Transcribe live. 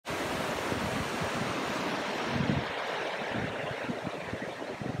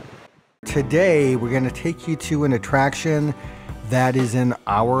today we're going to take you to an attraction that is in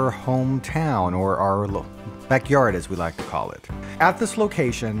our hometown, or our backyard as we like to call it. At this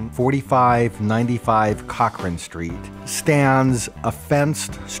location, 4595 Cochran Street, stands a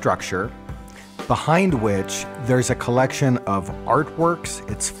fenced structure behind which there's a collection of artworks,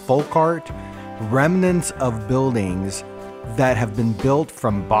 it's folk art, remnants of buildings that have been built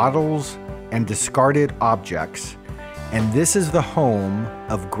from bottles and discarded objects. And this is the home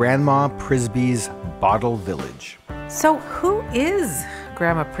of Grandma Prisbrey's Bottle Village. So who is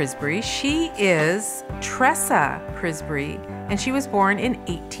Grandma Prisbrey? She is Tressa Prisbrey, and she was born in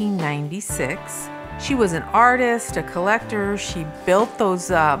 1896. She was an artist, a collector. She built those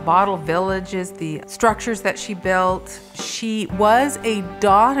bottle villages, the structures that she built. She was a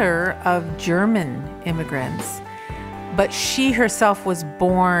daughter of German immigrants, but she herself was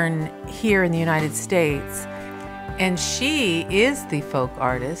born here in the United States. And she is the folk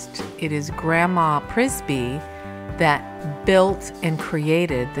artist. It is Grandma Prisbrey that built and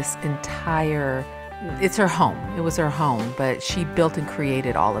created this entire, it's her home. It was her home, but she built and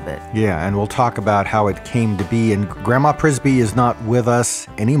created all of it. Yeah, and we'll talk about how it came to be. And Grandma Prisbrey is not with us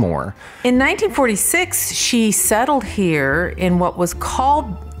anymore. In 1946, she settled here in what was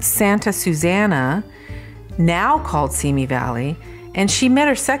called Santa Susana, now called Simi Valley, and she met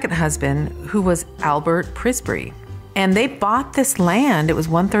her second husband, who was Albert Prisbrey. And they bought this land. It was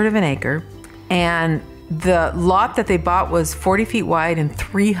 1/3 of an acre, and the lot that they bought was 40 feet wide and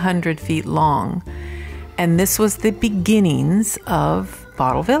 300 feet long. And this was the beginnings of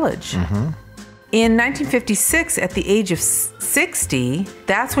Bottle Village. In 1956, at the age of 60,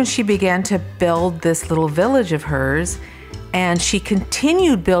 that's when she began to build this little village of hers. And she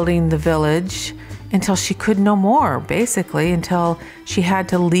continued building the village until she could no more, basically, until she had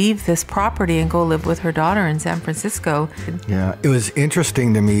to leave this property and go live with her daughter in San Francisco. Yeah, it was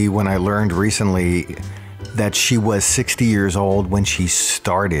interesting to me when I learned recently that she was 60 years old when she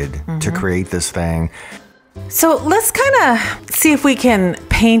started to create this thing. So let's kind of see if we can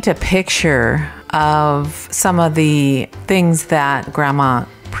paint a picture of some of the things that Grandma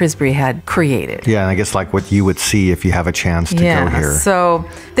Prisbrey had created. Yeah, and I guess like what you would see if you have a chance to go here. So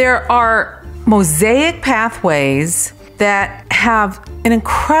there are mosaic pathways that have an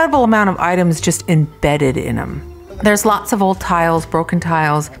incredible amount of items just embedded in them. There's lots of old tiles, broken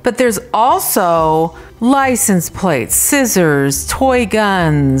tiles, but there's also license plates, scissors, toy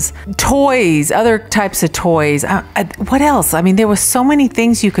guns, toys, other types of toys. What else? I mean, there were so many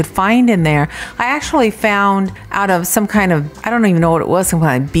things you could find in there. I actually found out of some kind of, I don't even know what it was, some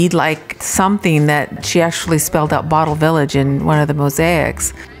kind of bead-like something that she actually spelled out Bottle Village in one of the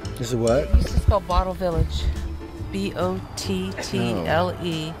mosaics. This is what? It used to spell Bottle Village. B-O-T-T-L-E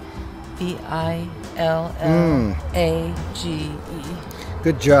V-I-L-L-A-G-E.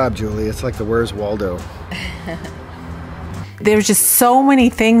 Good job, Julie. It's like the Where's Waldo. There's just so many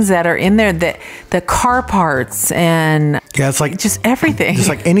things that are in there, that the car parts and it's like just everything. Just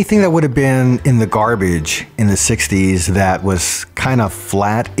like anything that would have been in the garbage in the 60s that was kind of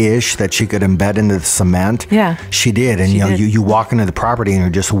flat-ish that she could embed into the cement. Yeah. She did. And you walk into the property and you're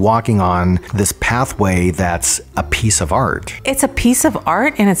just walking on this pathway that's a piece of art. It's a piece of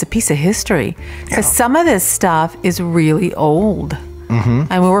art and it's a piece of history. Because some of this stuff is really old. And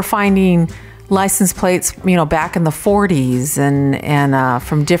we were finding license plates, back in the 40s and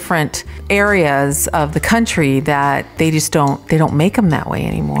from different areas of the country that they don't make them that way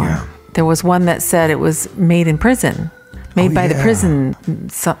anymore. Yeah. There was one that said it was made in prison, made by the prison,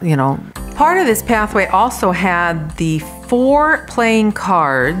 Part of this pathway also had the 4 playing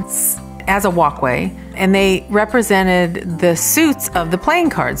cards as a walkway, and they represented the suits of the playing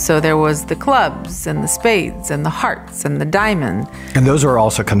cards. So there was the clubs and the spades and the hearts and the diamond. And those are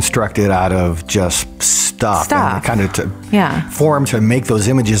also constructed out of just stuff. And kind of formed to make those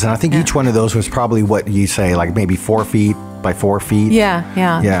images. And I think each one of those was probably what you say, like maybe 4 feet by 4 feet. Yeah.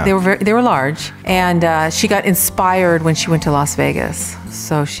 They were large. And she got inspired when she went to Las Vegas.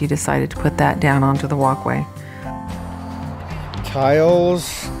 So she decided to put that down onto the walkway.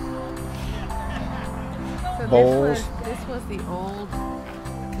 Tiles. Bowls. This was the old,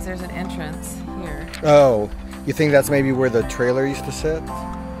 because there's an entrance here. Oh, you think that's maybe where the trailer used to sit?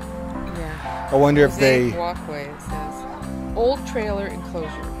 Yeah. I wonder if they... walkway, it says. Old trailer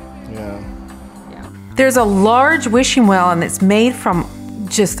enclosure. Yeah. There's a large wishing well, and it's made from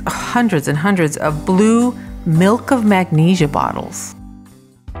just hundreds and hundreds of blue milk of magnesia bottles.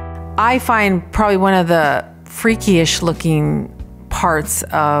 I find probably one of the freakish looking parts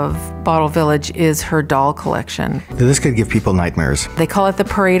of Bottle Village is her doll collection. This could give people nightmares. They call it the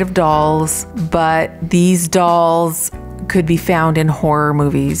Parade of Dolls, but these dolls could be found in horror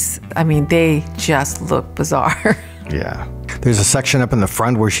movies. I mean, they just look bizarre. Yeah. There's a section up in the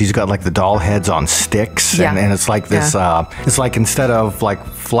front where she's got like the doll heads on sticks. Yeah. And it's like this, it's like instead of like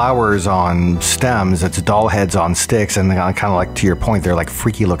flowers on stems, it's doll heads on sticks. And kind of like, to your point, they're like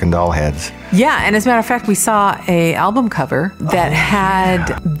freaky looking doll heads. Yeah, and as a matter of fact, we saw a album cover that had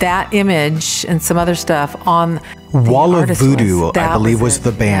that image and some other stuff on Wall of Voodoo, I believe, was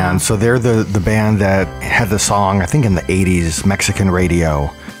the band. Yeah. So they're the band that had the song, I think in the 80s, Mexican Radio.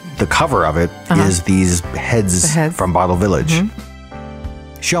 The cover of it is these heads from Bottle Village.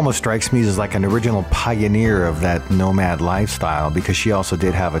 She almost strikes me as like an original pioneer of that nomad lifestyle, because she also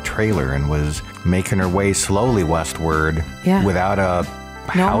did have a trailer and was making her way slowly westward without a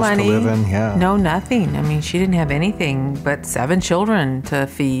house money, to live in. Yeah. No, nothing. I mean, she didn't have anything but 7 children to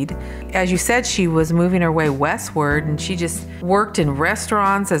feed. As you said, she was moving her way westward, and she just worked in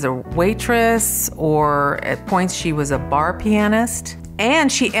restaurants as a waitress, or at points she was a bar pianist.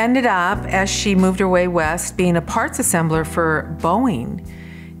 And she ended up, as she moved her way west, being a parts assembler for Boeing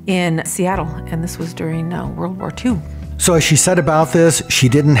in Seattle. And this was during World War II. So as she said about this, she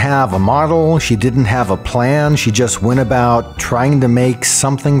didn't have a model, she didn't have a plan, she just went about trying to make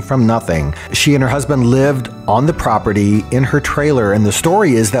something from nothing. She and her husband lived on the property in her trailer, and the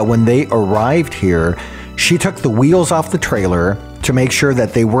story is that when they arrived here, she took the wheels off the trailer to make sure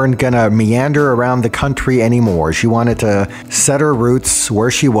that they weren't going to meander around the country anymore. She wanted to set her roots where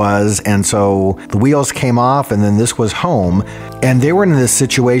she was, and so the wheels came off, and then this was home. And they were in this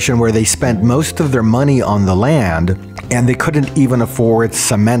situation where they spent most of their money on the land, and they couldn't even afford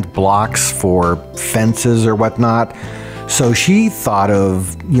cement blocks for fences or whatnot. So she thought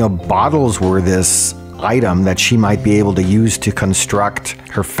of, bottles were this item that she might be able to use to construct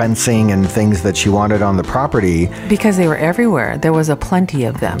her fencing and things that she wanted on the property. Because they were everywhere. There was a plenty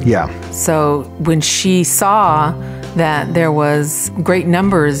of them. Yeah. So when she saw that there was great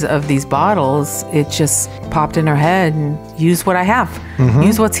numbers of these bottles, it just popped in her head, and use what I have.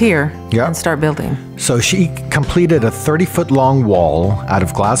 Use what's here and start building. So she completed a 30-foot long wall out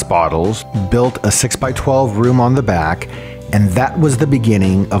of glass bottles, built a 6x12 room on the back, and that was the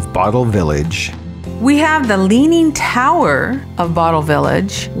beginning of Bottle Village. We have the Leaning Tower of Bottle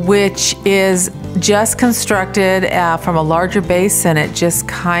Village, which is just constructed from a larger base, and it just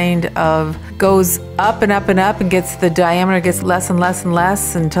kind of goes up and up and up, and the diameter gets less and less and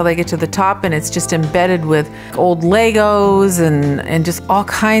less until they get to the top, and it's just embedded with old Legos and just all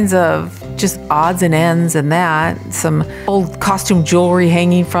kinds of just odds and ends, and that some old costume jewelry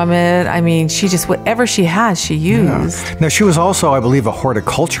hanging from it. I mean, she just, whatever she had, she used. Yeah. Now, she was also, I believe, a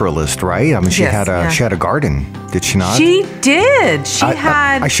horticulturalist, right? I mean, she had a garden, did she not? She did.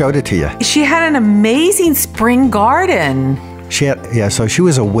 I showed it to you. She had an amazing spring garden. She had, so she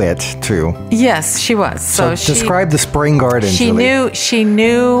was a wit too. Yes, she was. So describe the spring garden. She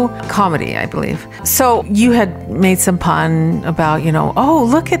knew comedy, I believe. So you had made some pun about, oh,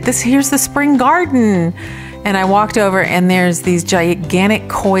 look at this, here's the spring garden. And I walked over, and there's these gigantic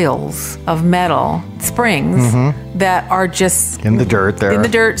coils of metal springs that are just in the dirt there. In the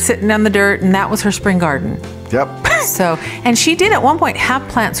dirt, sitting on the dirt, and that was her spring garden. Yep. So, and she did at one point have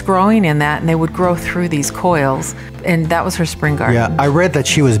plants growing in that, and they would grow through these coils, and that was her spring garden. Yeah, I read that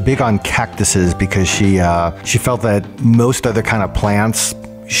she was big on cactuses because she felt that most other kind of plants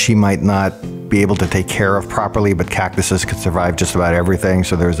she might not be able to take care of properly, but cactuses could survive just about everything.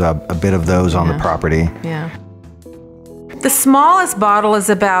 So there's a bit of those on the property. Yeah. The smallest bottle is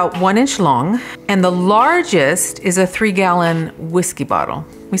about 1 inch long, and the largest is a 3-gallon whiskey bottle.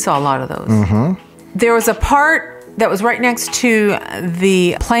 We saw a lot of those. There was a part that was right next to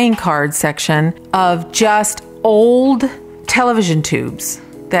the playing card section of just old television tubes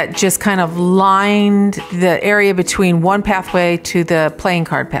that just kind of lined the area between one pathway to the playing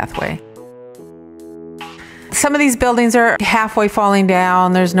card pathway. Some of these buildings are halfway falling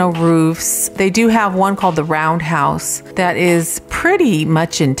down. There's no roofs. They do have one called the Roundhouse that is pretty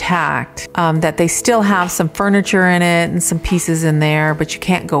much intact, that they still have some furniture in it and some pieces in there, but you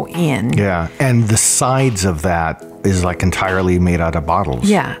can't go in. Yeah, and the sides of that is like entirely made out of bottles.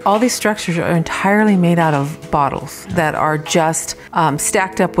 Yeah, all these structures are entirely made out of bottles that are just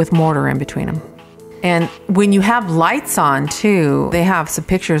stacked up with mortar in between them. And when you have lights on too, they have some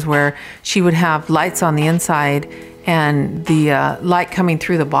pictures where she would have lights on the inside, and the light coming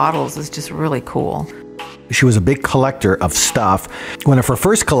through the bottles is just really cool. She was a big collector of stuff. One of her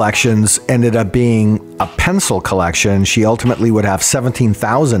first collections ended up being a pencil collection. She ultimately would have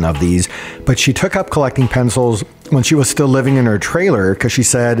 17,000 of these, but she took up collecting pencils when she was still living in her trailer because she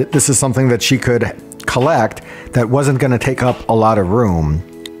said this is something that she could collect that wasn't going to take up a lot of room.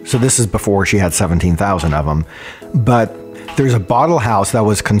 So this is before she had 17,000 of them. But there's a bottle house that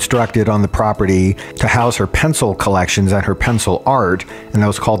was constructed on the property to house her pencil collections and her pencil art, and that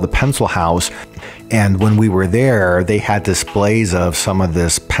was called the Pencil House. And when we were there, they had displays of some of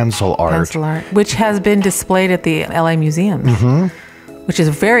this pencil art. Which has been displayed at the LA Museum, which is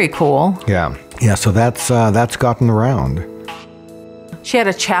very cool. Yeah. Yeah, so that's gotten around. She had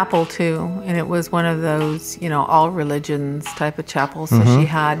a chapel too, and it was one of those, all religions type of chapels. So she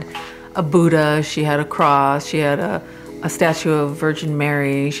had a Buddha, she had a cross, she had a statue of Virgin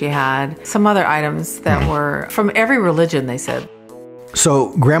Mary, she had some other items that were from every religion, they said.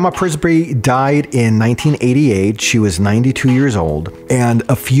 So Grandma Prisbrey died in 1988. She was 92 years old. And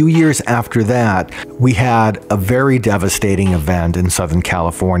a few years after that, we had a very devastating event in Southern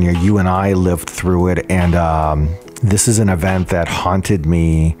California. You and I lived through it. And this is an event that haunted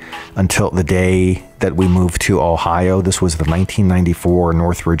me until the day that we moved to Ohio. This was the 1994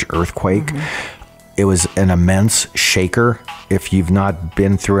 Northridge earthquake. It was an immense shaker. If you've not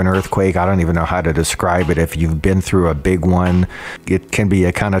been through an earthquake, I don't even know how to describe it. If you've been through a big one, it can be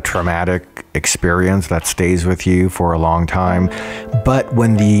a kind of traumatic experience that stays with you for a long time. But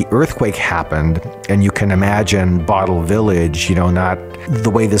when the earthquake happened, and you can imagine Bottle Village, not the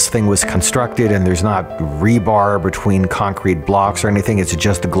way this thing was constructed, and there's not rebar between concrete blocks or anything, it's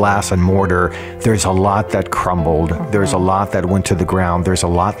just glass and mortar. There's a lot that crumbled. There's a lot that went to the ground. There's a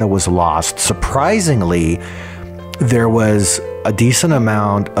lot that was lost. Surprisingly, there was a decent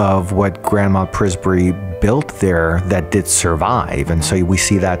amount of what Grandma Prisbrey built there that did survive. And so we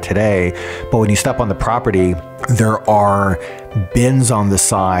see that today. But when you step on the property, there are bins on the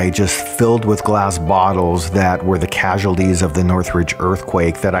side just filled with glass bottles that were the casualties of the Northridge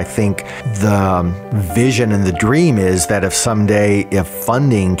earthquake. That I think the vision and the dream is that if someday, if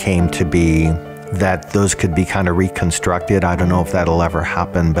funding came to be, that those could be kind of reconstructed. I don't know if that'll ever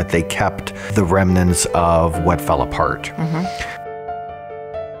happen, but they kept the remnants of what fell apart.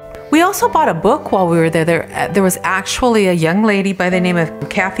 We also bought a book while we were there. There was actually a young lady by the name of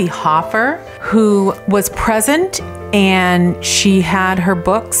Kathy Hoffer who was present, and she had her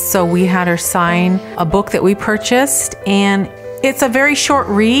books. So we had her sign a book that we purchased, and it's a very short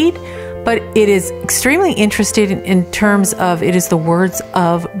read, but it is extremely interesting in terms of it is the words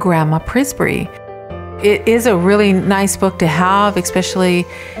of Grandma Prisbrey. It is a really nice book to have, especially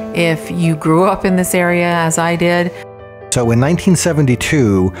if you grew up in this area as I did. So in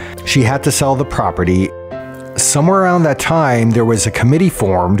 1972, she had to sell the property. Somewhere around that time, there was a committee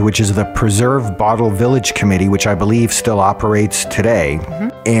formed, which is the Preserve Bottle Village Committee, which I believe still operates today.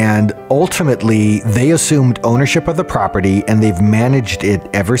 And ultimately, they assumed ownership of the property, and they've managed it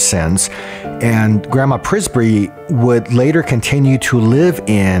ever since. And Grandma Prisbrey would later continue to live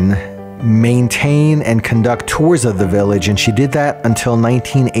in, maintain, and conduct tours of the village, and she did that until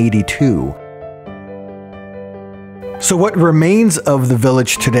 1982. So what remains of the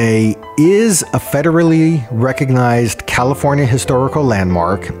village today is a federally recognized California historical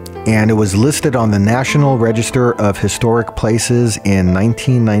landmark, and it was listed on the National Register of Historic Places in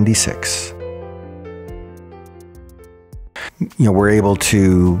 1996. We're able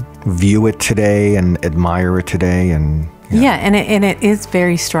to view it today and admire it today, and yeah, and it is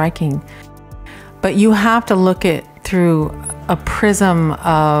very striking. But you have to look at through a prism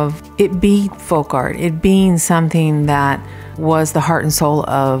of it being folk art, it being something that was the heart and soul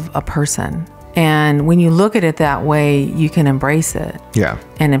of a person. And when you look at it that way, you can embrace it. Yeah.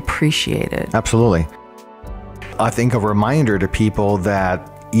 And appreciate it. Absolutely. I think a reminder to people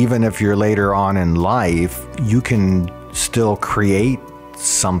that even if you're later on in life, you can still create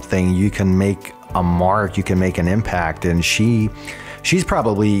something, you can make a mark, you can make an impact. And she's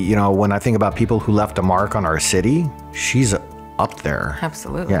probably, when I think about people who left a mark on our city, she's up there.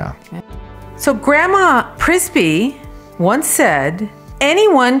 Absolutely. Yeah. So Grandma Prisbrey once said,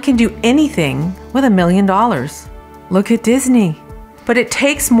 anyone can do anything with $1 million. Look at Disney. But it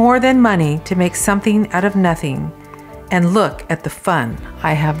takes more than money to make something out of nothing. And look at the fun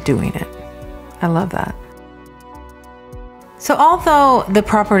I have doing it. I love that. So although the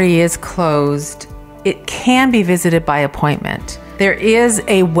property is closed, it can be visited by appointment. There is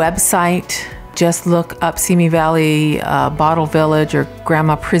a website. Just look up Simi Valley Bottle Village or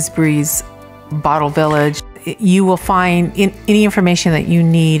Grandma Prisbrey's Bottle Village. You will find any information that you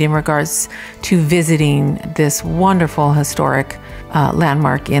need in regards to visiting this wonderful historic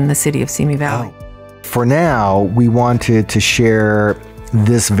landmark in the city of Simi Valley. For now, we wanted to share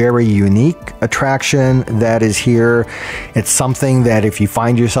this very unique attraction that is here. It's something that if you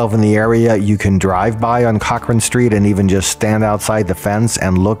find yourself in the area, you can drive by on Cochran Street and even just stand outside the fence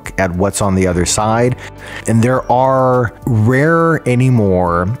and look at what's on the other side. And there are rare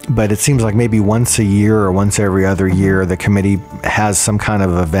anymore, but it seems like maybe once a year or once every other year, the committee has some kind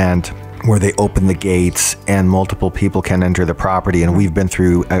of event where they open the gates and multiple people can enter the property. And we've been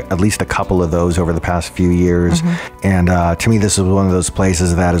through at least a couple of those over the past few years. And to me, this is one of those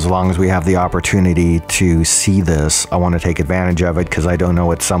places that as long as we have the opportunity to see this, I want to take advantage of it, because I don't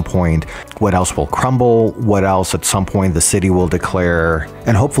know at some point what else will crumble, what else at some point the city will declare.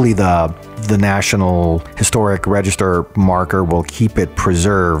 And hopefully the National Historic Register marker will keep it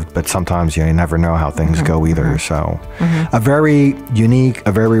preserved, but sometimes you never know how things go either. So a very unique,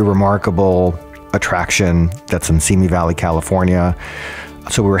 a very remarkable attraction that's in Simi Valley, California.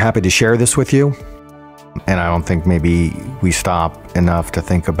 So we were happy to share this with you. And I don't think maybe we stop enough to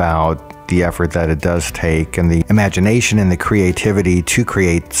think about the effort that it does take and the imagination and the creativity to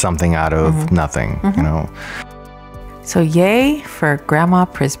create something out of nothing, you know. So yay for Grandma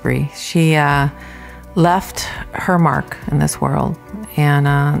Prisbrey. She left her mark in this world, and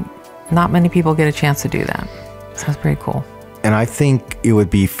not many people get a chance to do that. So it's pretty cool. And I think it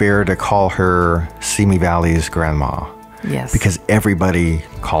would be fair to call her Simi Valley's grandma. Yes. Because everybody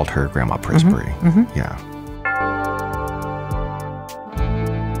called her Grandma Prisbrey. Yeah.